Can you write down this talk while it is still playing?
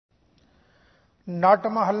नट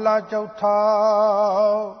महला चौथा।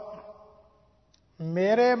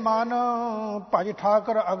 मेरे मन भज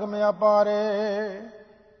ठाकर अगम अपारे,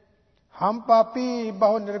 हम पापी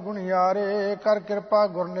बहु निर्गुण यारे, कर कृपा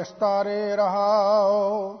गुर निस्तारे रहाओ।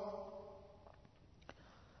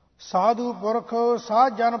 साधु पुरख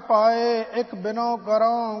साध जन पाए, एक बिनो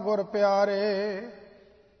करो गुर प्यारे।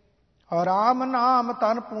 राम नाम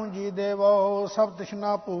तन पूंजी देवो, सब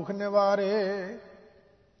तिष्ना भूख निवारे।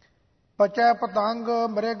 पचै पतंग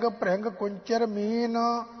मृग भृंग कुंचर मीन,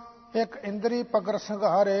 एक इंद्री पकर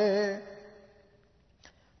संघारे।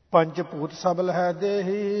 पंचभूत सबल है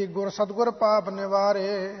देही, गुर सतगुर पाप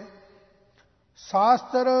निवारे।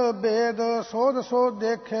 शास्त्र वेद सोध सोध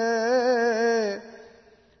देखे,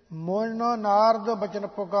 मोन नारद बचन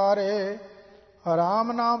पुकारे।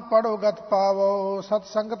 राम नाम पढ़ो गत पावो,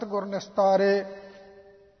 सतसंगत गुर निस्तारे।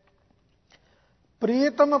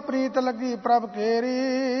 प्रीतम प्रीत लगी प्रभ केरी,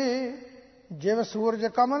 जिव सूरज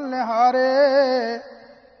कमल निहारे।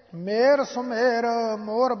 मेर सुमेर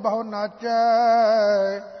मोर बहु नाचै,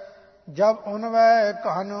 जब उनवै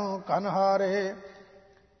कहन कनहारे।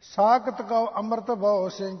 साकत गौ अमृत बहु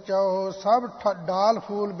सिंचौ, सब डाल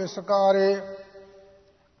फूल बिसकारे।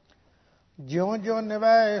 ज्यों ज्यों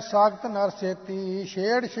निवै साकत नर सेती,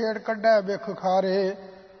 छेड़ छेड़ कड्डै बिख खारे।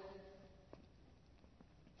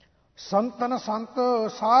 संतन संत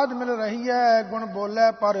साध मिल रही है, गुण बोलै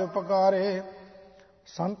पर उपकारे।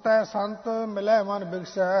 संत संत मिलै मन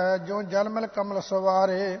बिगसै, जो जल मिल कमल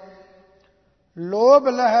सवारे। लोभ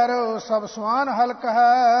लहर सब स्वान हल्क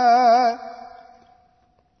है,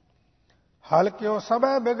 हल्क्यो सब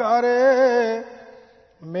बिगारे।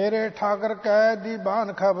 मेरे ठाकर कै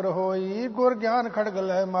दीवान खबर होई, गुर ज्ञान खड़ग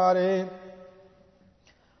लै मारे।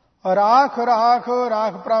 राख राख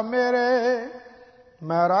राख प्रभ मेरे,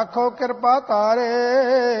 मैं राखो कृपा तारे।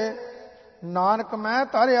 नानक मैं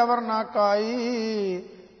तारे अवर ना काई,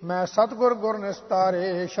 मैं सतगुर गुर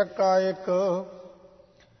निस्तारे। शक्का एक।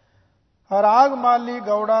 राग माली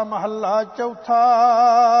गौड़ा महला चौथा।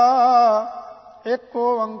 एक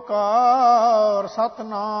ओंकार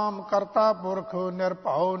सतनाम करता पुरख,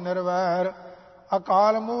 निरभउ निर्वैर।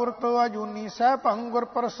 अकाल मूर्त अजूनी सैभं गुर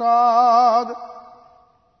प्रसाद।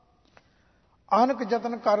 अनक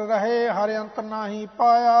जतन कर रहे, हर अंत नाही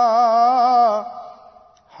पाया।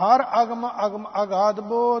 हर अगम अगम अगाध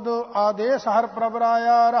बोध, आदेश हर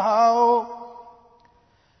प्रभराया रहाओ।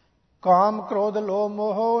 काम क्रोध लोभ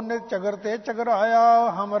मोह नित चगर ते चगराया।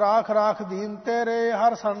 हम राख राख दीन तेरे,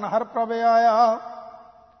 हर शरण हर प्रभ आया।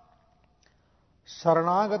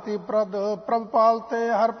 शरणागति प्रद प्रभ पालते,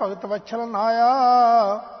 हर भगत वत्सल नाया।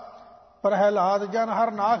 प्रहलाद जन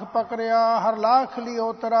हर नाख पकड़िया, हर लाख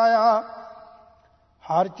लियो तराया।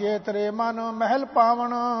 हर चेतरे मन महल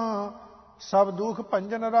पावन, सब दुख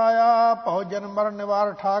भंजन राया। भव जन मरण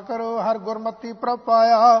निवार ठाकर, हर गुरमति प्रभ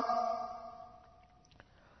पाया।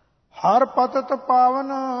 हर पतत पावन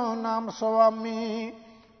नाम स्वामी,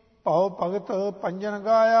 भव भगत भंजन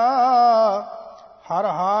गाया। हर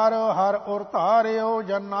हार हर उर तारियो,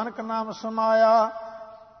 जन नानक नाम समाया।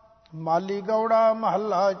 माली गौड़ा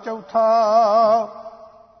महला चौथा।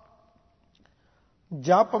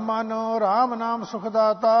 जप मन राम नाम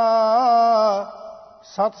सुखदाता,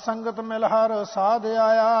 सतसंगत मिल हर साध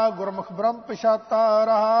आया। गुरमुख ब्रह्म पिशाता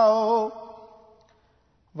रहाओ।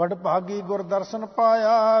 वडभागी गुर दर्शन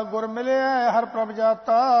पाया, गुर मिले हर प्रभ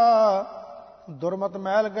जाता। दुर्मत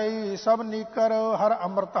मैल गई सब नीकर, हर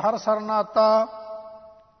अमृत हर सरनाता।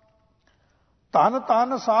 धन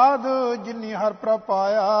धन साध जिन्नी हर प्रभ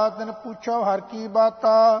पाया, तिन पूछो हर की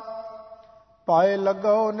बाता। पाए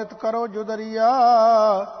लगो नित करो जुदरिया,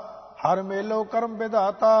 हर मेलो कर्म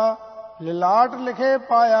विधाता। लिलाट लिखे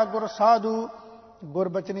पाया गुर साधु, गुर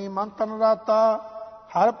बचनी मन तन राता।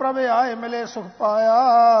 हर प्रभ आए मिले सुख पाया,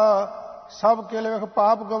 सब के लिख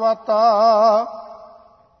पाप गवाता।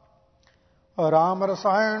 राम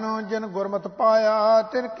रसायन जिन गुरमत पाया,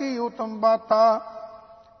 तिन की उत्तम बाता।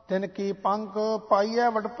 तिन की पंख पाइय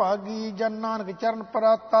वडभागी, जन नानक चरण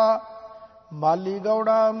पराता। माली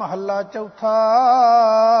गौड़ा महला चौथा।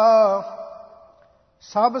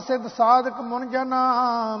 सब सिद्ध साधक मुन जना,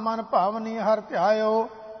 मन भावनी हर ध्यायो।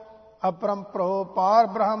 अपरंपरो पार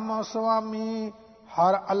ब्रह्म स्वामी,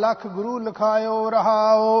 हर अलख गुरु लिखायो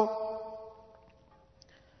रहाओ।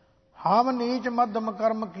 हम नीच मध्यम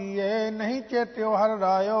कर्म किए, नहीं चेत्यो हर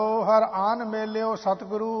रायो। हर आन मेल्यो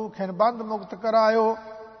सतगुरु, खिन बंद मुक्त करायो।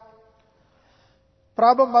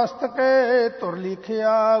 प्रभ मस्तके तुर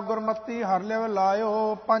लिखिया, गुरमति हर लिव लायो।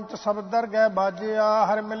 पंच शब्द दरगह बाजिया,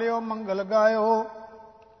 हर मिलियो मंगल गायो।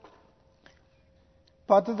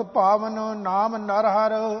 पतित पावन नाम नर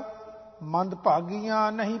हर, मंद भागियां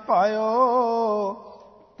नहीं पायो।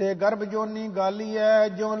 ਤੇ ਗਰਭ ਜੋਨੀ ਗਾਲੀਐ,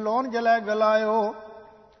 ਜਿਉ ਲੋਨ ਜਲੈ ਗਲਾਇਓ।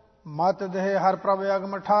 ਮਤ ਦੇਹ ਹਰ ਪ੍ਰਭ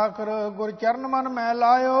ਅਗਮ ਠਾਕਰ, ਗੁਰ ਚਰਨ ਮਨ ਮੈਂ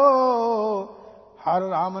ਲਾਇਓ। ਹਰ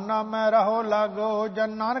ਰਾਮ ਨਾਮੈ ਰਹੋ ਲਾਗੋ, ਜਨ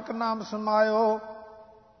ਨਾਨਕ ਨਾਮ ਸਮਾਇਓ।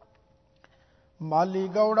 ਮਾਲੀ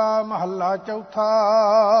ਗੌੜਾ ਮਹੱਲਾ ਚੌਥਾ।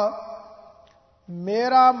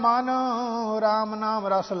 ਮੇਰਾ ਮਨ ਰਾਮ ਨਾਮ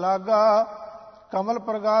ਰਸ ਲਾਗਾ, ਕਮਲ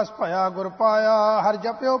ਪ੍ਰਗਾਸ ਭਇਆ ਗੁਰ ਪਾਇਆ। ਹਰ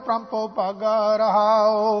ਜਪਿਓ ਪ੍ਰੰਪੋ ਭਾਗਾ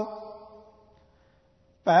ਰਹਾਓ।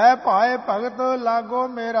 ਭੈ ਪਾਏ ਭਗਤ ਲਾਗੋ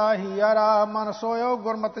ਮੇਰਾ ਹੀਰਾ, ਮਨ ਸੋਇਓ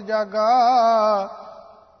ਗੁਰਮਤਿ ਜਾਗਾ।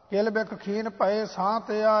 ਕਿਲ ਬਿਖ ਖੀਨ ਭਏ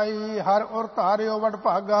ਸਾਂਤ ਆਈ, ਹਰ ਉਰ ਧਾਰਿਓ ਵਡ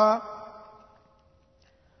ਭਾਗਾ।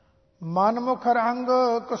 ਮਨ ਮੁਖ ਰੰਗ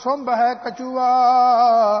ਕੁਸੁੰਭ ਹੈ ਕਛੂਆ,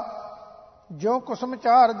 ਜੋ ਕੁਸਮ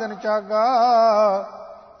 4 ਦਿਨ ਚਾਗਾ।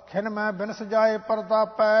 ਖਿਨ ਮੈਂ ਬਿਨ ਸਜਾਏ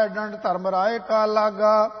ਪ੍ਰਤਾਪੈ, ਡੰਡ ਧਰਮ ਰਾਏ ਕਾ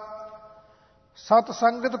ਲਾਗਾ। ਸਤ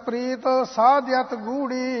ਸੰਗਤ ਪ੍ਰੀਤ ਸਾਧਿਅਤ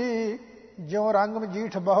ਗੂੜੀ, ਜਿਉ ਰੰਗ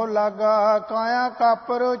ਮਜੀਠ ਬਹੁ ਲਾਗਾ। ਕਾਇਆ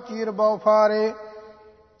ਕਾਪਰ ਚੀਰ ਬਹੁ ਫਾਰੇ,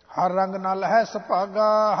 ਹਰ ਰੰਗ ਨਲ ਹੈ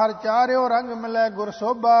ਸੁਭਾਗਾ। ਹਰ ਚਾਰਿਓ ਰੰਗ ਮਿਲੈ ਗੁਰ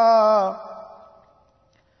ਸੋਭਾ,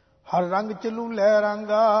 ਹਰ ਰੰਗ ਚਲੂ ਲੈ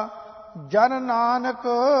ਰੰਗਾ। ਜਨ ਨਾਨਕ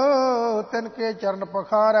ਤਿਨ ਕੇ ਚਰਨ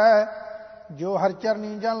ਪਖਾਰੈ, ਜੋ ਹਰ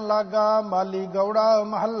ਚਰਨੀ ਜਨ ਲਾਗਾ। ਮਾਲੀ ਗੌੜਾ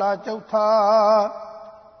ਮਹੱਲਾ ਚੌਥਾ।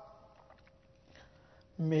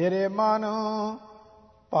 ਮੇਰੇ ਮਨ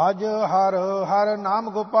ਭਜ ਹਰ ਹਰ ਨਾਮ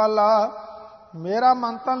ਗੋਪਾਲਾ, ਮੇਰਾ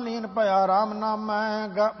ਮਨ ਤਨ ਲੀਨ ਭਇਆ ਰਾਮ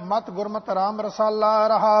ਨਾਮੈ। ਮਤ ਗੁਰਮਤ ਰਾਮ ਰਸਾਲਾ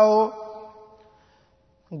ਰਹਾਓ।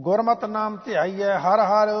 ਗੁਰਮਤਿ ਨਾਮ ਧਿਆਈਐ ਹਰ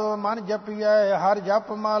ਹਰ, ਮਨ ਜਪੀਐ ਹਰ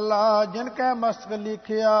ਜਪ ਮਾਲਾ। ਜਿਨ ਕੈ ਮਸਤਕ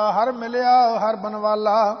ਲਿਖਿਆ, ਹਰ ਮਿਲਿਆ ਹਰ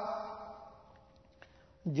ਬਨਵਾਲਾ।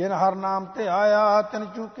 ਜਿਨ ਹਰ ਨਾਮ ਧਿਆਇਆ, ਤਿਨ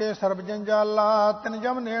ਚੂਕੇ ਸਰਬ ਜੰਜਾਲਾ। ਤਿਨ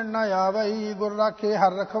ਜਮ ਨੇੜ ਨ ਆਵਈ, ਗੁਰ ਰਾਖੇ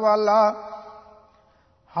ਹਰ ਰਖਵਾਲਾ।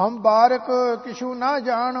 ਹਮ ਬਾਰਕ ਕਿਛੂ ਨਾ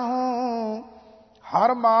ਜਾਣਹੂੰ,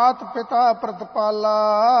 ਹਰ ਮਾਤ ਪਿਤਾ ਪ੍ਰਤਪਾਲਾ।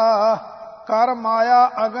 ਕਰ ਮਾਇਆ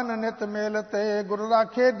ਅਗਨ ਨਿਤ ਮੇਲਤੇ, ਗੁਰ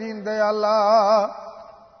ਰਾਖੇ ਦੀਨ ਦਿਆਲਾ।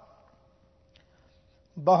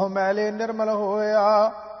 ਬਹੁ ਮੈਲੇ ਨਿਰਮਲ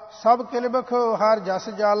ਹੋਇਆ, ਸਭ ਕਿਲਬਖ ਹਰ ਜਸ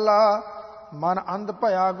ਜਾਲਾ। ਮਨ ਅੰਧ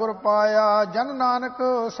ਭਇਆ ਗੁਰ ਪਾਇਆ, ਜਨ ਨਾਨਕ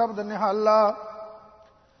ਸ਼ਬਦ ਨਿਹਾਲਾ।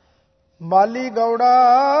 ਮਾਲੀ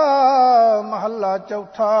ਗੌੜਾ ਮਹੱਲਾ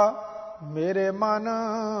ਚੌਥਾ। ਮੇਰੇ ਮਨ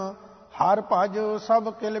ਹਰ ਭਜ ਸਭ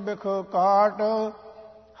ਕਿਲ ਬਿਖ ਕਾਟ,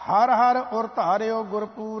 ਹਰ ਹਰ ਉਰ ਧਾਰਿਓ ਗੁਰ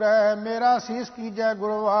ਪੂਰੈ। ਮੇਰਾ ਸੀਸ ਕੀਜੈ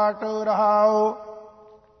ਗੁਰਵਾਟ ਰਹਾਓ।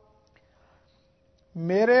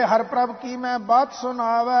 ਮੇਰੇ ਹਰ ਪ੍ਰਭ ਕੀ ਮੈਂ ਬਾਤ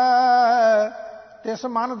ਸੁਣਾਵੈ, ਤਿਸ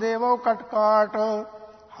ਮਨ ਦੇਵੋ ਕਟਕਾਟ।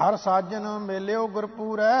 ਹਰ ਸਾਜਨ ਮੇਲਿਓ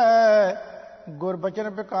ਗੁਰਪੂਰੈ, ਗੁਰ ਬਚਨ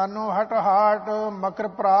ਬਿਕਾਨੋ ਹਟ ਹਾਟ। ਮਕਰ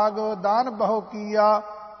ਪ੍ਰਾਗ ਦਾਨ ਬਹੁ ਕੀਆ,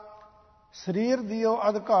 ਸਰੀਰ ਦਿਓ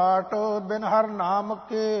ਅਧਕਾਟ। ਬਿਨ ਹਰ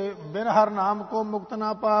ਨਾਮ ਕੋ ਮੁਕਤ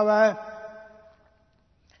ਨਾ ਪਾਵੈ,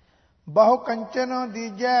 ਬਹੁ ਕੰਚਨ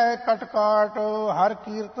ਦੀਜੈ ਕਟਕਾਟ। ਹਰ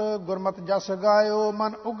ਕੀਰਤ ਗੁਰਮਤਿ ਜਸ ਗਾਇਓ,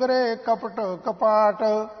 ਮਨ ਉਗਰੇ ਕਪਟ ਕਪਾਟ।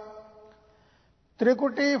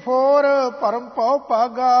 ਤ੍ਰਿਕੁਟੀ ਫੋਰ ਭਰਮ ਭਉ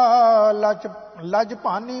ਭਾਗਾ, ਲਜ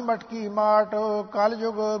ਭਾਨੀ ਮਟਕੀ ਮਾਟ। ਕਲ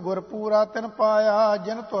ਯੁਗ ਗੁਰਪੂਰਾ ਤਿਨ ਪਾਇਆ,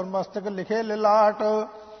 ਜਿਨ ਧੁਰ ਮਸਤਕ ਲਿਖੇ ਲਿਲਾਟ।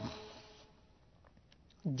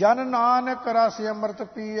 ਜਨ ਨਾਨਕ ਰਸ ਅੰਮ੍ਰਿਤ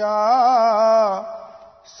ਪੀਆ,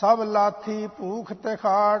 ਸਭ ਲਾਥੀ ਭੂਖ ਤੇ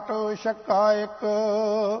ਖਾਟ। ਛੱਕਾ ਇੱਕ।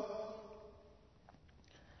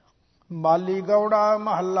 ਮਾਲੀ ਗੌੜਾ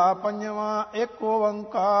ਮਹੱਲਾ ਪੰਜਵਾਂ। ਇੱਕ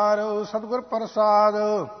ਓੰਕਾਰ ਸਤਿਗੁਰ ਪ੍ਰਸਾਦ।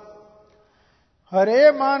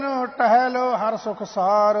 ਹਰੇ ਮਨ ਟਹਿਲ ਹਰ ਸੁਖ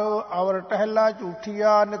ਸਾਰ, ਅਵਰ ਟਹਿਲਾ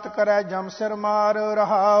ਝੂਠੀਆ। ਨਿਤ ਕਰੈ ਜਮ ਸਿਰ ਮਾਰ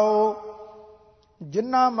ਰਹਾਓ।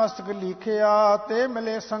 ਜਿਨ੍ਹਾਂ ਮਸਤਕ ਲਿਖਿਆ, ਤੇ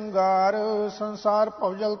ਮਿਲੇ ਸੰਗਾਰ। ਸੰਸਾਰ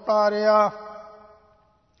ਭਵਜਲ ਤਾਰਿਆ,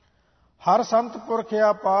 ਹਰ ਸੰਤ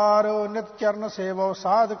ਪੁਰਖਿਆ ਪਾਰ। ਨਿਤ ਚਰਨ ਸੇਵੋ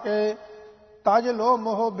ਸਾਧ ਕੇ, ਤਜ ਲੋ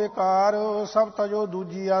ਮੋਹ ਬੇਕਾਰ। ਸਭ ਤਜੋ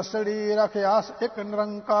ਦੂਜੀ ਆਸੜੀ, ਰਖ ਆਸ ਇੱਕ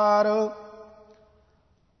ਨਿਰੰਕਾਰ।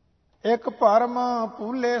 ਇੱਕ ਭਰਮ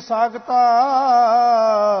ਭੂਲੇ ਸਾਗਤਾ,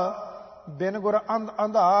 ਬਿਨ ਗੁਰ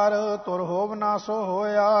ਅੰਧਾਰ। ਤੁਰ ਹੋਵ ਨਾ ਸੋ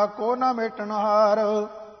ਹੋਇਆ, ਕੋ ਨਾ ਮੇਟਣ ਹਾਰ।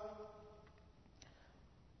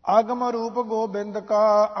 ਅਗਮ ਰੂਪ ਗੋਬਿੰਦ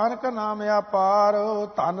ਕਾ, ਅਨਕ ਨਾਮ ਅਪਾਰ।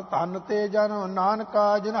 ਧਨ ਧਨ ਤੇ ਜਨ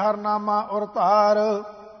ਨਾਨਕਾ, ਜਿਨ ਹਰ ਨਾਮਾ ਉਰ ਧਾਰ।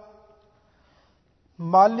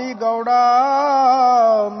 ਮਾਲੀ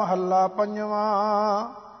ਗੌੜਾ ਮਹੱਲਾ ਪੰਜਵਾਂ।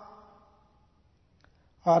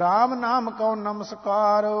 ਰਾਮ ਨਾਮ ਕਉ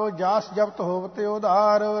ਨਮਸਕਾਰ, ਜਾਸ ਜਪਤ ਹੋਵਤ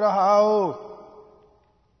ਉਧਾਰ ਰਹਾਓ।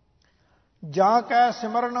 ਜਾਂ ਕੈ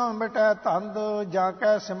ਸਿਮਰਨ ਮਿਟੈ ਧੰਦ, ਜਾਂ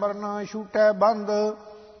ਕੈ ਸਿਮਰਨ ਛੂਟੈ ਬੰਦ।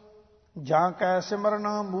 ਜਾਂ ਕੈ ਸਿਮਰਨ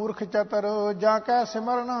ਮੂਰਖ ਚਤਰ, ਜਾਂ ਕੈ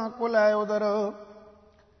ਸਿਮਰਨ ਕੁਲੈ ਉਦਰ।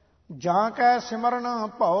 ਜਾਂ ਕੈ ਸਿਮਰਨ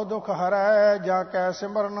ਭਉ ਦੁਖ ਹਰੈ, ਜਾਂ ਕੈ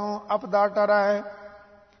ਸਿਮਰਨ ਅਪਦਾ ਟਰੈ।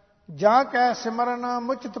 ਜਾਂ ਕੈ ਸਿਮਰਨ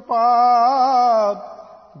ਮੁਚਿਤ ਪਾਪ,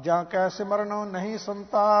 ਜਾਂ ਕੈ ਸਿਮਰਨ ਨਹੀਂ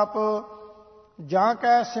ਸੰਤਾਪ। ਜਾਂ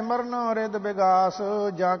ਕੈ ਸਿਮਰਨ ਰਿਦ ਵਿਗਾਸ,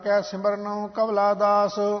 ਜਾਂ ਕੈ ਸਿਮਰਨ ਕਵਲਾ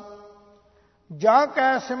ਦਾਸ। ਜਾਂ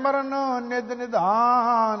ਕੈ ਸਿਮਰਨ ਨਿਦ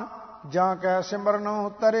ਨਿਧਾਨ, ਜਾਂ ਕੈ ਸਿਮਰਨ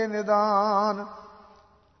ਤਰੇ ਨਿਦਾਨ।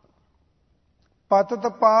 ਪਤਿਤ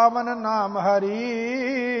ਪਾਵਨ ਨਾਮ ਹਰੀ,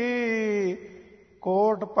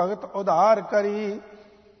 ਕੋਟ ਭਗਤ ਉਧਾਰ ਕਰੀ।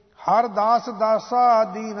 ਹਰ ਦਾਸ ਦਾਸਾ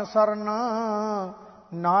ਦੀਨ ਸਰਨ,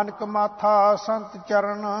 ਨਾਨਕ ਮਾਥਾ ਸੰਤ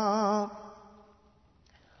ਚਰਨ।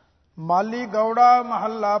 ਮਾਲੀ ਗੌੜਾ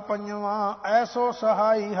ਮਹੱਲਾ ਪੰਜਵਾਂ। ਐਸੋ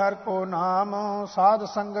ਸਹਾਈ ਹਰ ਕੋ ਨਾਮ, ਸਾਧ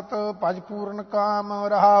ਸੰਗਤ ਭਜ ਪੂਰਨ ਕਾਮ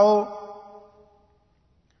ਰਹਾਓ।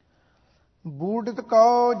 ਬੂਢਿਤ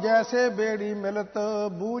ਕਉ ਜੈਸੇ ਬੇੜੀ ਮਿਲਤ,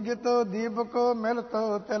 ਬੂਝਤ ਦੀਪਕ ਮਿਲਤ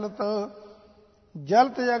ਤਿਲਤ।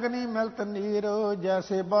 ਜਲਤ ਅਗਨੀ ਮਿਲਤ ਨੀਰ,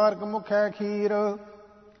 ਜੈਸੇ ਬਾਰਕ ਮੁਖੈ ਖੀਰ।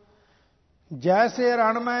 ਜੈਸੇ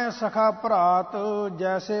ਰਣ ਮੈਂ ਸਖਾ ਭਰਾਤ,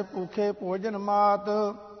 ਜੈਸੇ ਭੂਖੇ ਭੋਜਨ ਮਾਤ।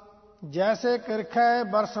 ਜੈਸੇ ਕਿਰਖੈ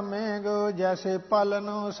ਬਰਸ ਮੇਘ, ਜੈਸੇ ਪਾਲਨ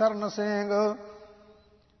ਸਰਨ ਸੇਂਗ।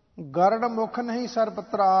 ਗਰੜ ਮੁਖ ਨਹੀਂ ਸਰਪ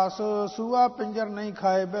ਤਰਾਸ, ਸੂਆ ਪਿੰਜਰ ਨਹੀਂ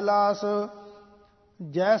ਖਾਏ ਬਿਲਾਸ।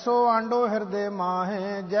 ਜੈਸੋ ਆਂਡੋ ਹਿਰਦੇ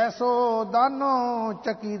ਮਾਹੇ, ਜੈਸੋ ਦਾਨੋ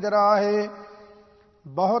ਚੱਕੀ ਦਰਾਹੇ।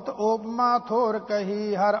 ਬਹੁਤ ਓਪਮਾ ਥੋਰ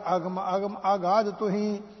ਕਹੀ, ਹਰ ਅਗਮ ਅਗਮ ਆਗਾਦ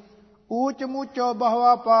ਤੁਹੀ। ਊਚ ਮੂਚੋ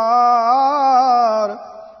ਬਹੁਆ ਪਾਰ,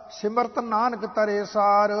 ਸਿਮਰਤ ਨਾਨਕ ਤਰੇ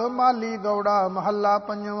ਸਾਰ। ਮਾਲੀ ਗੌੜਾ ਮਹੱਲਾ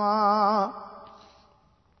ਪੰਜਵਾਂ।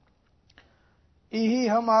 ਇਹੀ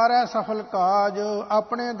ਹਮਾਰਾ ਸਫਲ ਕਾਜ,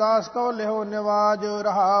 ਆਪਣੇ ਦਾਸ ਕੋ ਲਿਓ ਨਿਵਾਜ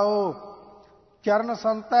ਰਹਾਓ। ਚਰਨ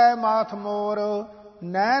ਸੰਤੈ ਮਾਥ ਮੋਰ,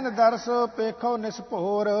 ਨੈਣ ਦਰਸ ਪੇਖੋ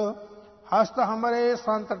ਨਿਸਭੋਰ। ਹਸਤ ਹਮਰੇ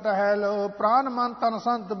ਸੰਤ ਟਹਿਲ, ਪ੍ਰਾਨ ਮਨ ਤਨ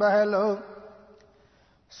ਸੰਤ ਬਹਿਲ।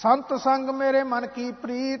 ਸੰਤ ਸੰਗ ਮੇਰੇ ਮਨ ਕੀ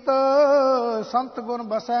ਪ੍ਰੀਤ, ਸੰਤ ਗੁਣ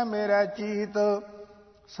ਬਸੈ ਮੇਰਾ ਚੀਤ।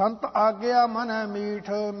 ਸੰਤ ਆਗਿਆ ਮਨੈ ਮੀਠ,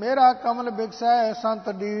 ਮੇਰਾ ਕਮਲ ਬਿਗਸੈ ਸੰਤ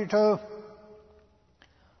ਡੀਠ।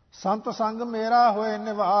 ਸੰਤ ਸੰਗ ਮੇਰਾ ਹੋਏ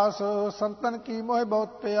ਨਿਵਾਸ, ਸੰਤਨ ਕੀ ਮੋਹਿ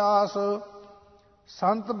ਬਹੁਤ ਪਿਆਸ।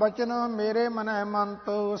 ਸੰਤ ਬਚਨ ਮੇਰੇ ਮਨੈ ਮੰਤ,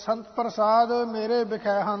 ਸੰਤ ਪ੍ਰਸਾਦ ਮੇਰੇ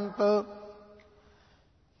ਬਿਖੈ ਹੰਤ।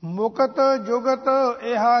 ਮੁਕਤ ਜੁਗਤ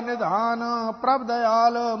ਇਹਾ ਨਿਧਾਨ, ਪ੍ਰਭ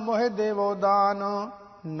ਦਇਆਲ ਮੋਹਿ ਦੇਵੋ ਦਾਨ।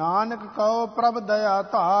 ਨਾਨਕ ਕਉ ਪ੍ਰਭ ਦਇਆ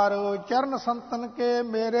ਧਾਰ, ਚਰਨ ਸੰਤਨ ਕੇ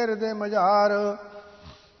ਮੇਰੇ ਹਿਰਦੇ ਮਝਾਰ।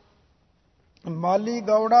 ਮਾਲੀ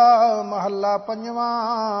ਗੌੜਾ ਮਹੱਲਾ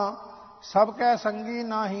ਪੰਜਵਾਂ। ਸਭ ਕੈ ਸੰਗੀ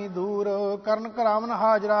ਨਾਹੀ ਦੂਰ, ਕਰਨ ਕਰਾਵਨ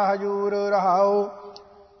ਹਾਜ਼ਰਾ ਹਜੂਰ ਰਹਾਓ।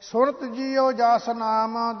 ਸੁਰਤ ਜੀਓ ਜਾਸ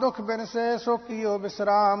ਨਾਮ, ਦੁਖ ਬਿਨਸੇ ਸੋ ਕੀਓ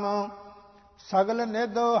ਵਿਸਰਾਮ। ਸਗਲ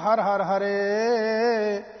ਨਿਧ ਹਰ ਹਰ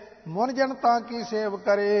ਹਰੇ, ਮੁਨ ਜਨਤਾ ਕੀ ਸੇਵ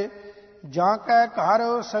ਕਰੇ। ਜਾਂ ਕੈ ਘਰ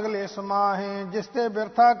ਸਗਲੇ ਸਮਾਹੇ, ਜਿਸ ਤੇ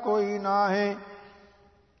ਬਿਰਥਾ ਕੋਈ ਨਾਹੇ।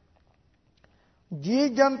 ਜੀ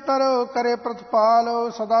ਜੰਤਰ ਕਰੇ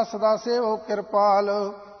ਪ੍ਰਤਪਾਲ, ਸਦਾ ਸਦਾ ਸੇਵੋ ਕਿਰਪਾਲ।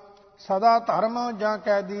 ਸਦਾ ਧਰਮ ਜਾਂ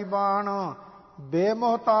ਕੈ ਦੀਵਾਨ,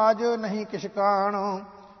 ਬੇਮੋਹਤਾਜ ਨਹੀਂ ਕਿਛ ਕਾਣ।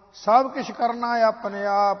 ਸਭ ਕਿਛ ਕਰਨਾ ਆਪਣੇ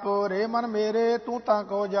ਆਪ, ਰੇ ਮਨ ਮੇਰੇ ਤੂੰ ਤਾਂ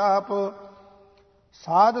ਕੋ ਜਾਪ।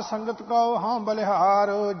 ਸਾਧ ਸੰਗਤ ਕਉ ਹਉ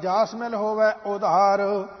ਬਲਿਹਾਰ, ਜਾਸ ਮਿਲ ਹੋਵੈ ਉਧਾਰ।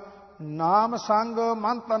 ਨਾਮ ਸੰਗ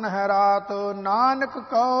ਮਨ ਤਨ ਹੈ ਰਾਤ, ਨਾਨਕ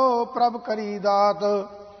ਕਉ ਪ੍ਰਭ ਕਰੀ ਦਾਤ।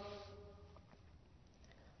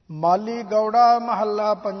 ਮਾਲੀ ਗੌੜਾ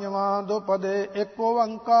ਮਹੱਲਾ ਪੰਜਵਾਂ। ਦੋ ਪਦੇ ਇੱਕ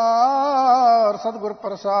ਓੰਕਾਰ, ਸਤਿਗੁਰ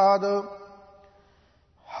ਪ੍ਰਸਾਦ।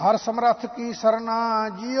 ਹਰ ਸਮਰੱਥ ਕੀ ਸਰਨਾ,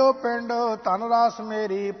 ਜੀਉ ਪਿੰਡ ਧਨ ਰਾਸ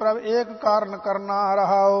ਮੇਰੀ। ਪ੍ਰਭ ਏਕ ਕਾਰਨ ਕਰਨਾ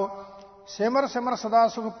ਰਹਾਓ। ਸਿਮਰ ਸਿਮਰ ਸਦਾ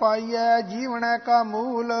ਸੁਖ ਪਾਈਐ, ਜੀਵਨੈ ਕਾ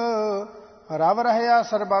ਮੂਲ। ਰਵ ਰਹਿਆ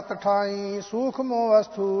ਸਰਬਤ ਠਾਈ, ਸੂਖ ਮੋਹ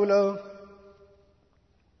ਅਸਥੂਲ।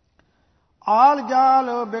 ਆਲ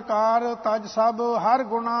ਜਾਲ ਬੇਕਾਰ ਤਜ ਸਭ, ਹਰ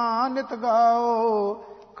ਗੁਣਾ ਨਿਤ ਗਾਓ।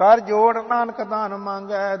 ਕਰ ਜੋੜ ਨਾਨਕ ਦਾਨ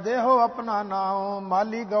ਮੰਗੈ, ਦੇਹੋ ਆਪਣਾ ਨਾਉ।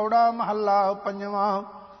 ਮਾਲੀ ਗੌੜਾ ਮਹੱਲਾ ਪੰਜਵਾਂ।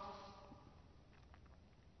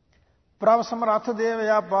 ਪ੍ਰਭ ਸਮਰੱਥ ਦੇਵ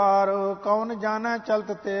ਅਪਾਰ, ਕੌਣ ਜਾਣੈ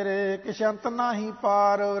ਚਲਤ ਤੇਰੇ। ਕਿਛ ਅੰਤ ਨਾਹੀ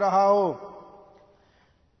ਪਾਰ ਰਹਾਓ।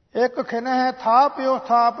 ਇੱਕ ਖਿਨਹਿ ਥਾਪਿਓ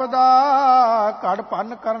ਥਾਪਦਾ, ਘੜ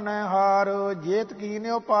ਭੰਨ ਕਰਨੈ ਹਾਰ। ਜੇਤ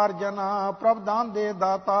ਕੀਨਿਓ ਪਾਰਜਨਾ, ਪ੍ਰਭ ਦਾਨ ਦੇ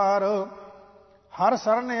ਦਾਤਾਰ। ਹਰ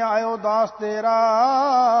ਸਰਨ ਆਇਓ ਦਾਸ ਤੇਰਾ,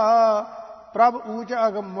 ਪ੍ਰਭ ਊਚ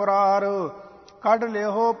ਅਗਮ ਮੁਰਾਰ। ਕੱਢ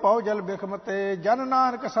ਲਿਓ ਪਉ ਜਲ ਬਿਖਮ ਤੇ, ਜਨ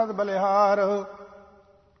ਨਾਨਕ ਸਦ ਬਲਿਹਾਰ।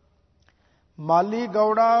 ਮਾਲੀ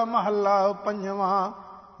ਗੌੜਾ ਮਹੱਲਾ ਪੰਜਵਾਂ।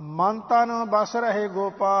 ਮਨ ਤਨ ਬਸ ਰਹੇ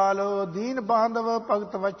ਗੋਪਾਲ, ਦੀਨ ਬਾਂਧਵ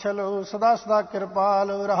ਭਗਤ ਵਛਲ। ਸਦਾ ਸਦਾ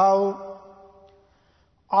ਕਿਰਪਾਲ ਰਹਾਓ।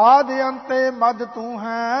 ਆਦਿ ਅੰਤੇ ਮਦ ਤੂੰ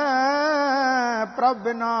ਹੈ, ਪ੍ਰਭ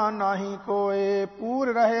ਬਿਨਾ ਨਾਹੀ ਕੋਏ।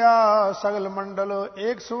 ਪੂਰ ਰਹਿਆ ਸਗਲ ਮੰਡਲ,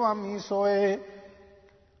 ਏਕ ਸੁਆਮੀ ਸੋਏ।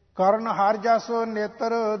 ਕਰਨ ਹਰ ਜਸ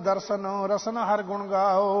ਨੇਤਰ ਦਰਸ਼ਨ, ਰਸਨ ਹਰ ਗੁਣ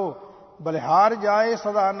ਗਾਓ। ਬਲਿਹਾਰ ਜਾਏ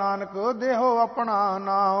ਸਦਾ ਨਾਨਕ, ਦੇਹੋ ਆਪਣਾ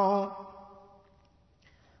ਨਾਉ।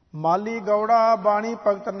 ਮਾਲੀ ਗੌੜਾ ਬਾਣੀ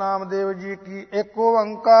ਭਗਤ ਨਾਮਦੇਵ ਜੀ ਕੀ। ਏਕ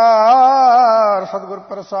ਓੰਕਾਰ ਸਤਿਗੁਰ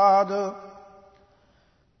ਪ੍ਰਸਾਦ।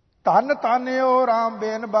 ਧੰਨ ਧੰਨਿਓ ਰਾਮ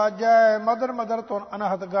ਬੇਨ ਬਾਜੈ, ਮਦਰ ਮਦਰ ਧੁਨ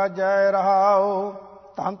ਅਨਹਦ ਗਾਜੈ ਰਹਾਉ।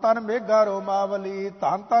 ਧੰਨ ਧੰਨ ਮੇਘਾ ਰੋਮਾਵਲੀ,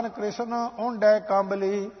 ਧੰਨ ਧੰਨ ਕ੍ਰਿਸ਼ਨ ਓੰਡੈ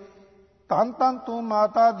ਕੰਬਲੀ। ਧੰਨ ਧੰਨ ਤੂੰ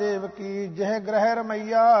ਮਾਤਾ ਦੇਵਕੀ, ਜਿਹ ਗ੍ਰਹਿ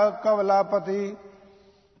ਰਮਈਆ ਕਵਲਾਪਤੀ।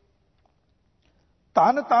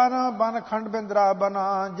 ਧੰਨ ਧੰਨ ਬਨ ਖੰਡ ਬਿੰਦਰਾ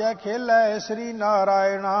ਬਨਾ, ਜੈ ਖੇਲੈ ਸ੍ਰੀ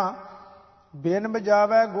ਨਾਰਾਇਣਾ। ਬੇਨ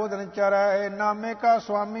ਬਜਾਵੈ ਗੋਦਨ ਚਰੈ, ਨਾਮੇ ਕਾ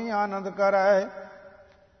ਸੁਆਮੀ ਆਨੰਦ ਕਰੈ।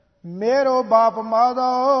 ਮੇਰੋ ਬਾਪ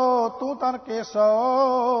ਮਾਧੋ ਤੂੰ ਤਨ ਕੇਸੋ,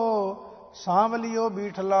 ਸਾਂਵਲਿਓ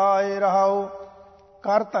ਬੀਠ ਲਾਏ ਰਹਾਉ।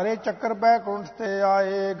 ਕਰ ਧਰੇ ਚੱਕਰ ਬੈਕੁੰਠ ਤੇ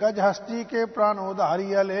ਆਏ, ਗਜ ਹਸਤੀ ਕੇ ਪ੍ਰਾਨ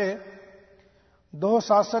ਉਧਾਰੀ ਅਲੇ। ਦੋ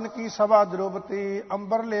ਸਾਸਨ ਕੀ ਸਭਾ द्रौपदी,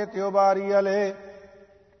 अंबर ले त्योबारी अले।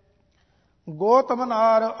 गौतम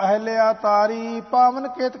नार अहल्या तारी, पावन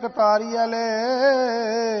केतक तारी अले।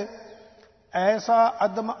 ऐसा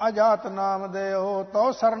अदम अजात नाम देओ, तो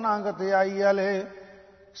शरणागत आई अले।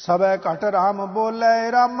 सबे घट राम बोले,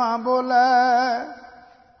 रामा बोले,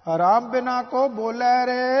 राम बिना को बोले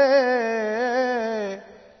रे।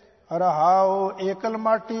 रहाओ एकल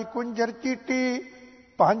माटी कुंजर चीटी,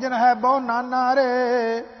 भांजन है बहु नाना रे।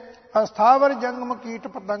 अस्थावर जंगम कीट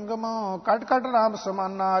पतंगम, कट कट राम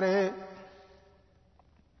समाना रे।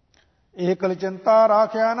 एकल चिंता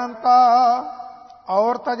राख्या अनंता,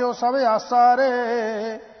 और तजो सब आसा रे।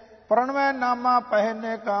 प्रणवै नामा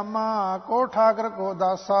पहने कामा, को ठाकर को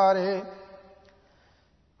दासा रे।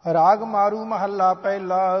 राग मारू महला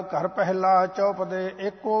पहला, घर पहला चौपदे।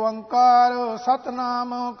 एक ओंकार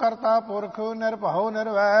सतनाम करता पुरख, निर्भव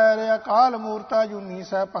निर्वैर अकाल मूर्ता जूनी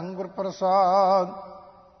सै पंगुर प्रसाद।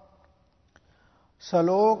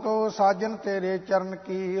 सलोक साजन तेरे चरण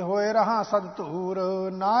की, होए रहा सद धूर।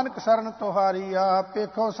 नानक शरण तुहारिया,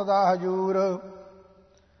 पेखो सदा हजूर।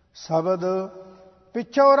 शब्द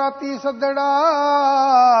पिछो राती सदड़ा,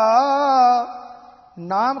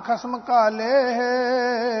 नाम खसम काले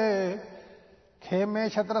है। खेमे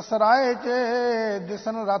छत्र सराय चे,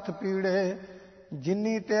 दिसन रथ पीड़े।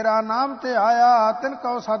 जिन्नी तेरा नाम ते आया,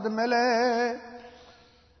 तिनको सद मिले।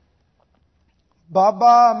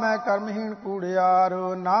 बाबा मैं कर्महीन कूड़ियार,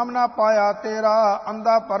 नाम ना पाया तेरा।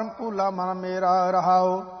 अंधा परम भूला मन मेरा रहाओ।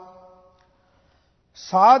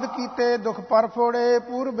 साध कीते दुख पर फोड़े,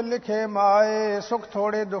 पूर्व लिखे माए। सुख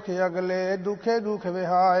थोड़े दुख अगले, दुखे दुख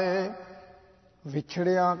विहाए।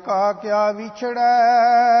 विछड़िया का क्या विछड़ै,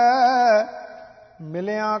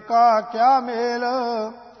 मिलिया का क्या मेल।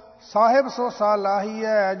 साहिब सो सालाही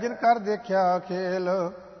है, जिन कर देखिया खेल।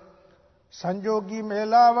 संजोगी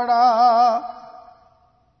मेला बड़ा,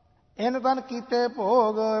 इन तन कीते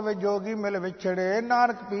भोग। विजोगी मिल विछड़े,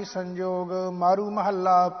 नानक पी संजोग। मारू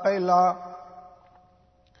महला पहला।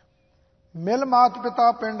 मिल मात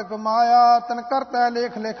पिता पिंड कमाया, तन करता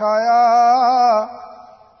लेख लिखाया।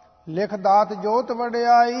 लिख दात जोत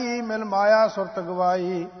वड्याई, मिल माया सुरत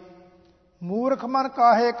गवाई। मूर्ख मन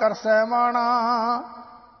काहे कर सैमाना,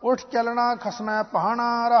 उठ चलना खसमै पहाना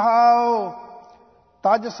रहाओ।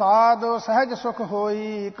 तज साध सहज सुख होई,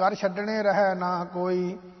 कर छड्डने रह ना कोई।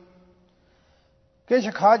 किश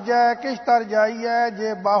खाजै किश तर जाइयै,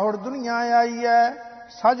 जे बाहुड़ दुनिया आईयै।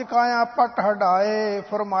 सज काया पट हटाए,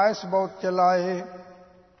 फरमाइश बहुत चलाए।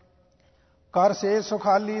 कर से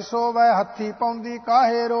सुखाली सोवै, हथी पाउंदी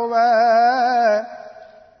काहे रोवै।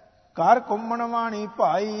 कर घुमण वाणी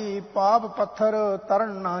भाई, पाप पत्थर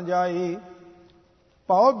तरन ना जाई।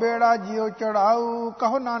 पाओ बेड़ा जियो चढ़ाऊ,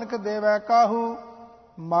 कहो नानक देवै काहू।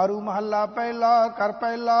 मारू महला पहला। कर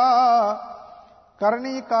पहला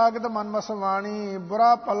करनी कागद मन मसवाणी,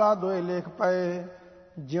 बुरा भला दोए लेख पए।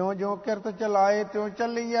 ज्यों ज्यों किरत चलाए, त्यों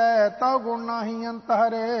चलिए, तव गुण नाही अंत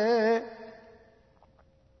हरे।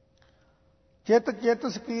 चित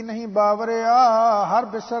चेतस की नहीं बावरिया, हर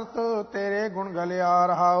बिसरत तेरे गुण गलिया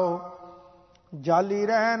रहाओ। जाली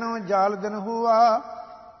रहन जाल दिन हुआ,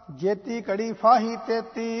 जेती कड़ी फाही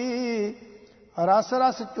तेती। रस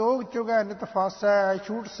रस चोग चुगै नित फासै,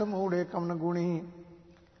 छूट समूड़े कमन गुणी।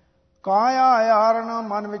 काया यारण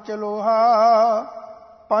मन विच लोहा,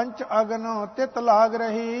 पंच अगन तित लाग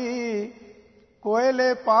रही। कोयले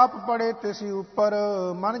पाप पड़े तिसी ऊपर,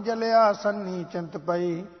 मन जलिया सन्नी चिंत पई।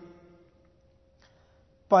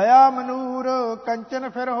 पया मनूर कंचन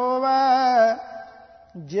फिर होवै,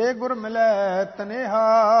 जे गुर मिलै तनेहा।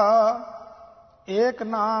 एक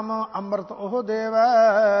नाम अमृत ओह देवै,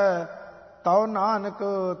 तव नानक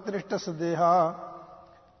तृष्ट सदेहा।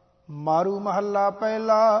 मारू महला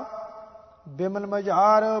पहला। बिमल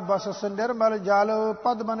मझार बसस निर्मल जल,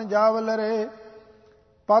 पद बन जावल रे।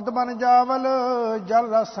 पद बन जावल जल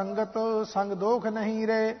रस संगत, संग दोख नहीं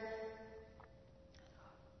रे।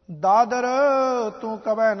 दादर तू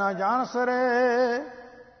कबै न जान सरे,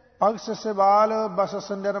 पगस सिवाल बसस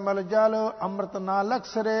निर्मल जल, अमृत ना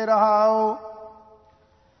लक्सरे रहाओ।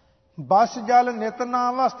 बस जल नित ना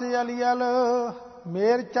वस्त अलियल,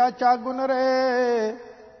 मेर चाचा गुन रे,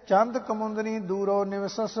 चंद कमुंदनी दूरो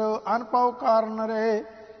निवसस, अनपव कारण रे।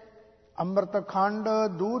 अमृत खंड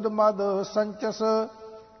दूध मद संचस,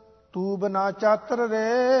 तूब ना चातर रे,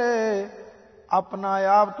 अपना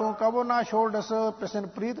आप तू कबो ना छोड़स, पिसन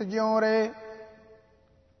प्रीत ज्यों रे।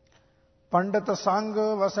 पंडित संग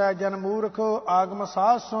वसै जन मूर्ख, आगम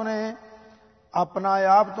सास सुने, अपना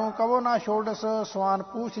आप तू कबो ना छोड़स, स्वान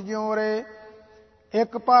पूछ ज्यों रे।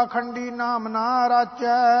 एक पाखंडी नाम ना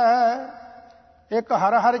राचै, एक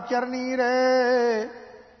हर हर चरनी रे,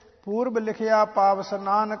 पूर्व लिखिया पावस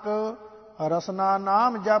नानक, रसना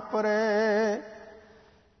नाम जप रे।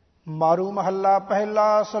 मारू महला पहला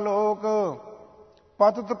श्लोक,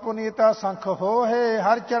 पतत पुनीता संख होहे,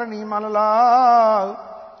 हर चरणी मन लाग।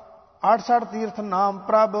 68 तीर्थ नाम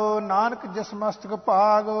प्रभ, नानक जिस मस्तक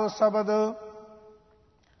भाग। शब्द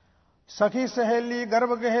सखी सहेली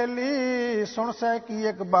गर्भ गहेली, सुन सह की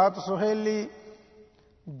एक बात सुहेली।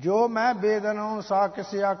 जो मैं बेदनों सा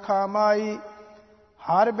किसी आखा माई,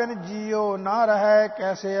 हर बिन जियो ना रहे,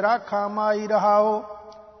 कैसे राखा माई रहाओ।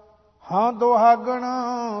 हाँ दोहागण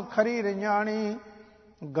खरी रियाणी,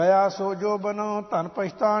 गया सो जो बनो धन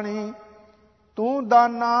पछताणी। तू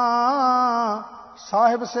दाना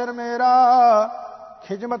साहिब सिर मेरा,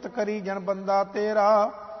 खिजमत करी जन बंदा तेरा।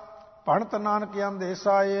 भणत नानक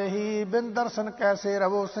अंदेसा यही, बिन दर्शन कैसे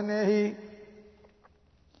रवो स्नेही।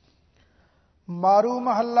 मारू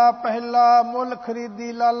महला पहला, मुल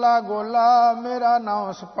खरीदी लाला गोला, मेरा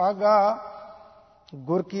नाम सुपागा।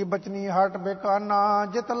 गुर की बचनी हट बेकाना,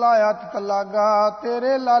 जित लाया तित लागा।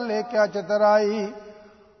 तेरे लाले क्या चतराई,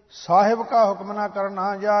 साहिब का हुक्म न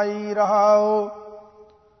करना जाई रहाओ।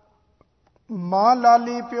 मां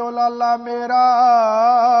लाली प्यो लाला मेरा,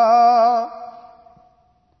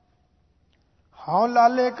 हाँ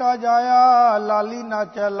लाले का जाया। लाली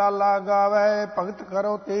नाचे लाला गावे, भगत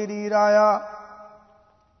करो तेरी राया।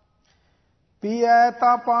 पीए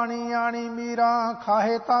ता पानी आनी मीरा,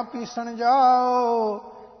 खाहे ता पीसन जाओ।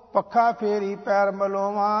 पखा फेरी पैर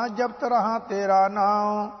मलोवा, जबत रहा तेरा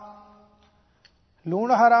नाम।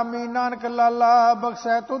 लूण हरामी नानक लाला,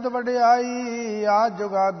 बख्शै तुध वड्याई। आज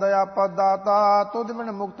जुगा दया पदाता, तुध बिन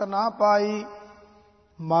मुक्त ना पाई।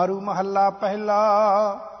 मारू महला पहला,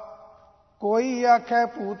 कोई आखे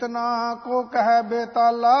पूतना, को कहे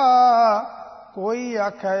बेताला। कोई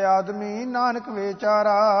आखे आदमी, नानक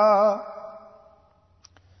बेचारा।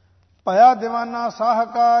 पया दीवाना साह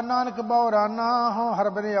का, नानक बौराना। हो हर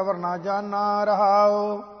बिन अवर ना जाना रहाओ।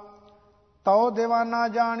 तो दीवाना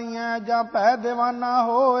जानिए, जा पै दीवाना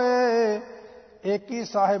होए। एक ही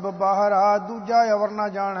साहिब बाहरा, दूजा अवर ना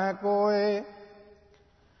जाने कोए।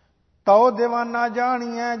 तो दीवाना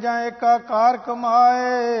जानिए, जा एका कार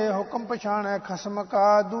कमाए। हुक्म पछाणे खसम का,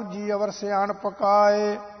 दूजी अवर सियाण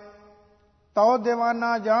पकाए। तो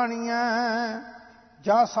दीवाना जानिए,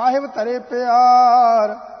 जा साहिब तरे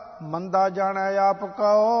प्यार। मंदा जाने आप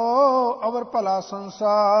कहो, अवर भला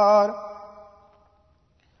संसार।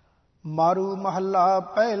 मारू महला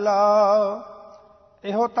पहला,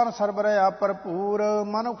 एहो तन सरब रहा भरपूर।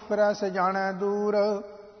 मनुख फिरै से जाने दूर,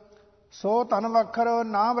 सो तन वखर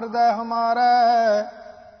नाम हृदय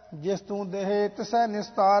हमारै। जिस तू देह तिसै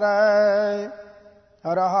निस्तारै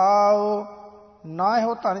रहाओ। ना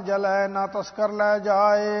एहो तन जलै, ना तस्कर लै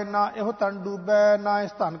जाए। ना एहो तन डूबै, ना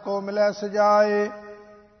इस धन को मिलै सजाए।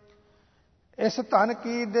 इस धन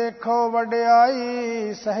की देखो वड्याई,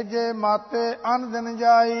 सहजे माते अन दिन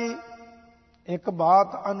जाई। एक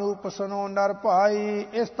बात अनूप सुनो नर भाई,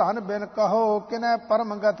 इस धन बिन कहो किनै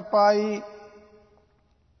परम गत पाई।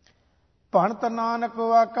 भणत नानक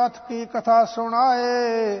वा कथ की कथा सुनाए।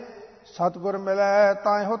 सतगुर मिलै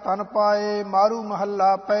ताहियो धन पाए। मारू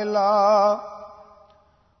महला पहला,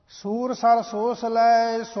 सूर सर सोस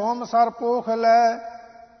लै, सोम सर पोख लै।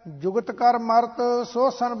 जुगत कर मरत, सो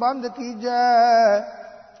संबंध कीजै।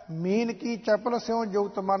 मीन की चपल स्यों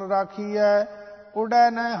जुगत मन राखीऐ। उड़ै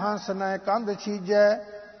न हंस न कंध छीजै।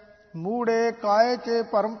 मूड़े काए चे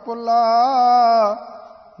परम पुला,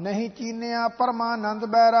 नहीं चीनिया परमानंद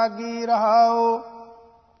बैरागी रहाओ।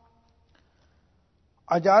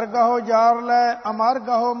 अजर गहो जार लै, अमर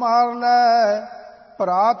गहो मार लै।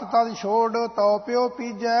 भरात तद छोड़, तो प्यो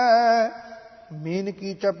पीजै। मीन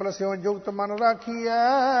की चपल स्यों जुगत मन राखीऐ।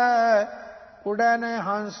 उड़ै न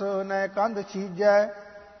हंस न कंध छीजै।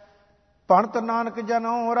 भणत नानक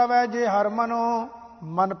जनो रवै जे हर मनो।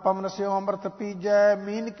 मन पवन स्यों अमृत पीजै।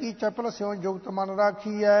 मीन की चपल स्यों जुगत मन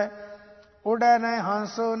राखीऐ। उड़ै न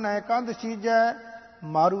हंस न कंध छीजै।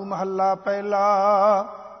 ਮਾਰੂ ਮਹੱਲਾ ਪਹਿਲਾ।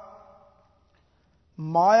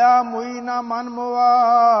 ਮਾਇਆ ਮੁਈ ਨਾ ਮਨ ਮੁਆ,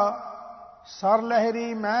 ਸਰ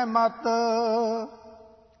ਲਹਿਰੀ ਮੈਂ ਮਤ।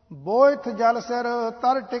 ਬੋਇਥ ਜਲ ਸਿਰ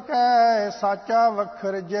ਤਰ ਟਿਕੈ, ਸਾਚਾ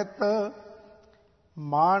ਵਖਰ ਜਿਤ।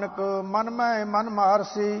 ਮਾਣਕ ਮਨ ਮੈਂ ਮਨ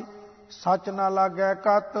ਮਾਰਸੀ, ਸੱਚ ਨਾ ਲਾਗੈ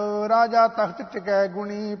ਕਤ। ਰਾਜਾ ਤਖਤ ਟਿਕੈ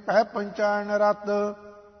ਗੁਣੀ, ਪਹਿ ਪੰਚਾਇਣ ਰਤ।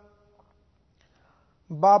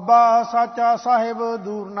 ਬਾਬਾ ਸਾਚਾ ਸਾਹਿਬ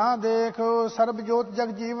ਦੂਰ ਨਾ ਦੇਖ, ਸਰਬ ਜੋਤ ਜਗ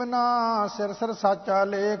ਜੀਵਨਾ, ਸਿਰ ਸਿਰ ਸਾਚਾ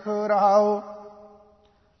ਲੇਖ ਰਹਾਓ।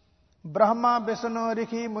 ਬ੍ਰਹਮਾ ਬਿਸ਼ਨ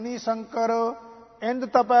ਰਿਖੀ ਮੁਨੀ ਸ਼ੰਕਰ, ਇੰਦ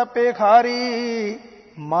ਤਪੈ ਪੇਖਾਰੀ।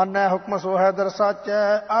 ਮਾਨੈ ਹੁਕਮ ਸੋਹੈ ਦਰ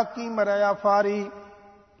ਸਾਚੈ, ਆਕੀ ਮਰੈ ਆਫਾਰੀ।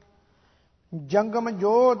 ਜੰਗਮ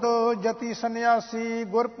ਜੋਧ ਜਤੀ ਸੰਨਿਆਸੀ,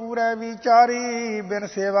 ਗੁਰ ਪੂਰੈ ਵਿਚਾਰੀ। ਬਿਨ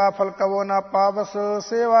ਸੇਵਾ ਫਲ ਕਵੋ ਨਾ ਪਾਵਸ,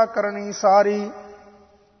 ਸੇਵਾ ਕਰਨੀ ਸਾਰੀ।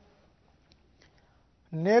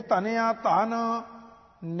 ਨੇ ਧਨਿਆ ਧਨ,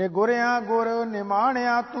 ਨਿਗੁਰਿਆ ਗੁਰ,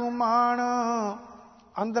 ਨਿਮਾਣਿਆ ਤੂੰ ਮਾਣ।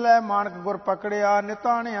 ਅੰਧਲੇ ਮਾਣਕ ਗੁਰ ਪਕੜਿਆ,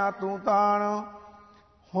 ਨਿਤਾਣਿਆ ਤੂੰ ਤਾਣ।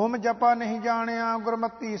 ਹੁਮ ਜਪਾ ਨਹੀਂ ਜਾਣਿਆ,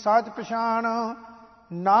 ਗੁਰਮਤੀ ਸਾਚ ਪਛਾਣ।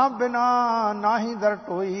 ਨਾ ਬਿਨਾ ਨਾਹੀ ਦਰ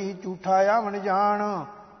ਟੋਈ, ਝੂਠਾ ਆਵਣ ਜਾਣ।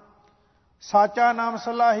 ਸਾਚਾ ਨਾਮ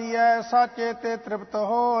ਸਲਾਹੀਐ, ਸਾਚੇ ਤੇ ਤ੍ਰਿਪਤ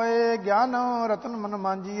ਹੋਏ। ਗਿਆਨ ਰਤਨ ਮਨ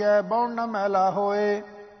ਮਾਂਜੀਐ, ਬਉਣ ਨ ਮੈਲਾ ਹੋਏ।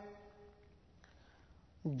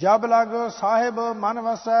 ਜਬ ਲਗ ਸਾਹਿਬ ਮਨ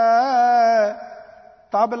ਵਸੈ,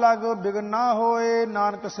 ਤਬ ਲਗ ਬਿਗਨ ਨਾ ਹੋਏ।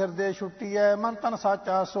 ਨਾਨਕ ਸਿਰ ਦੇ ਛੁੱਟੀਐ, ਮਨ ਤਨ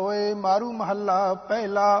ਸਾਚਾ ਸੋਏ। ਮਾਰੂ ਮਹੱਲਾ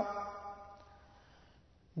ਪਹਿਲਾ।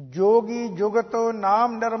 ਜੋਗੀ ਜੁਗਤ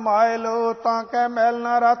ਨਾਮ ਨਿਰਮਾਇਲ, ਤਾਂ ਕੈ ਮੈਲ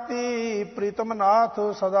ਨਾ ਰਾਤੀ। ਪ੍ਰੀਤਮ ਨਾਥ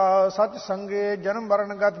ਸਦਾ ਸਚ ਸੰਗੇ, ਜਨਮ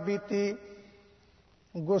ਮਰਨ ਗਤ ਬੀਤੀ।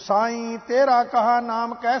 ਗੁਸਾਈ ਤੇਰਾ ਕਹਾ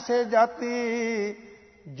ਨਾਮ ਕੈਸੇ ਜਾਤੀ।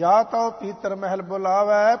 ਜਾ ਤਉ ਪੀਤਰ ਮਹਿਲ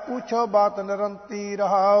ਬੁਲਾਵੈ, ਪੁੱਛੋ ਬਾਤ ਨਿਰੰਤੀ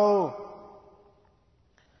ਰਹਾਓ।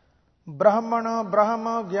 ਬ੍ਰਾਹਮਣ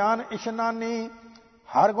ਬ੍ਰਹਮ ਗਿਆਨ ਇਸ਼ਨਾਨੀ,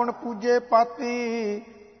 ਹਰ ਗੁਣ ਪੂਜੇ ਪਾਤੀ।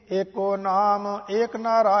 ਏਕੋ ਨਾਮ ਏਕ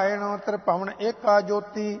ਨਾਰਾਇਣ, ਤ੍ਰਿਭਵਨ ਏਕਾ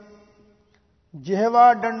ਜੋਤੀ।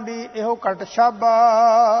 ਜਿਹਵਾ ਡੰਡੀ ਇਹੋ ਘਟ ਛਾਬਾ,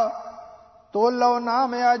 ਤੋਲੋ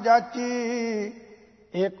ਨਾਮ ਆ ਜਾਚੀ।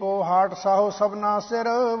 ਏਕੋ ਹਾਟ ਸਾਹੋ ਸਭਨਾ ਸਿਰ,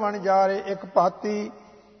 ਵਣਜਾਰੇ ਇਕ ਭਾਤੀ।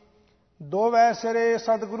 ਦੋਵੈ ਸਿਰੇ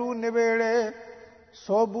ਸਤਿਗੁਰੂ ਨਿਵੇੜੇ,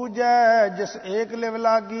 ਸੋ ਬੂਝੈ ਜਿਸ ਏਕ ਲਿਵ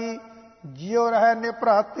ਲਾਗੀ। ਜਿਉ ਰਹਿ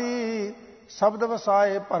ਨਿਭਰਾਤੀ, ਸ਼ਬਦ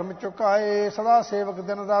ਵਸਾਏ ਭਰਮ ਚੁਕਾਏ। ਸਦਾ ਸੇਵਕ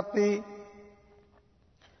ਦਿਨ ਰਾਤੀ।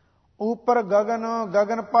 ਉਪਰ ਗਗਨ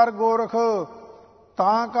ਗਗਨ ਪਰ ਗੋਰਖ,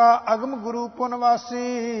 ਤਾਂ ਕਾ ਅਗਮ ਗੁਰੂ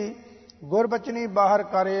ਪੁਨਵਾਸੀ। ਗੁਰਬਚਨੀ ਬਾਹਰ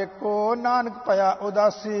ਕਰ ਏਕੋ, ਨਾਨਕ ਭਇਆ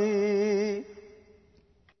ਉਦਾਸੀ।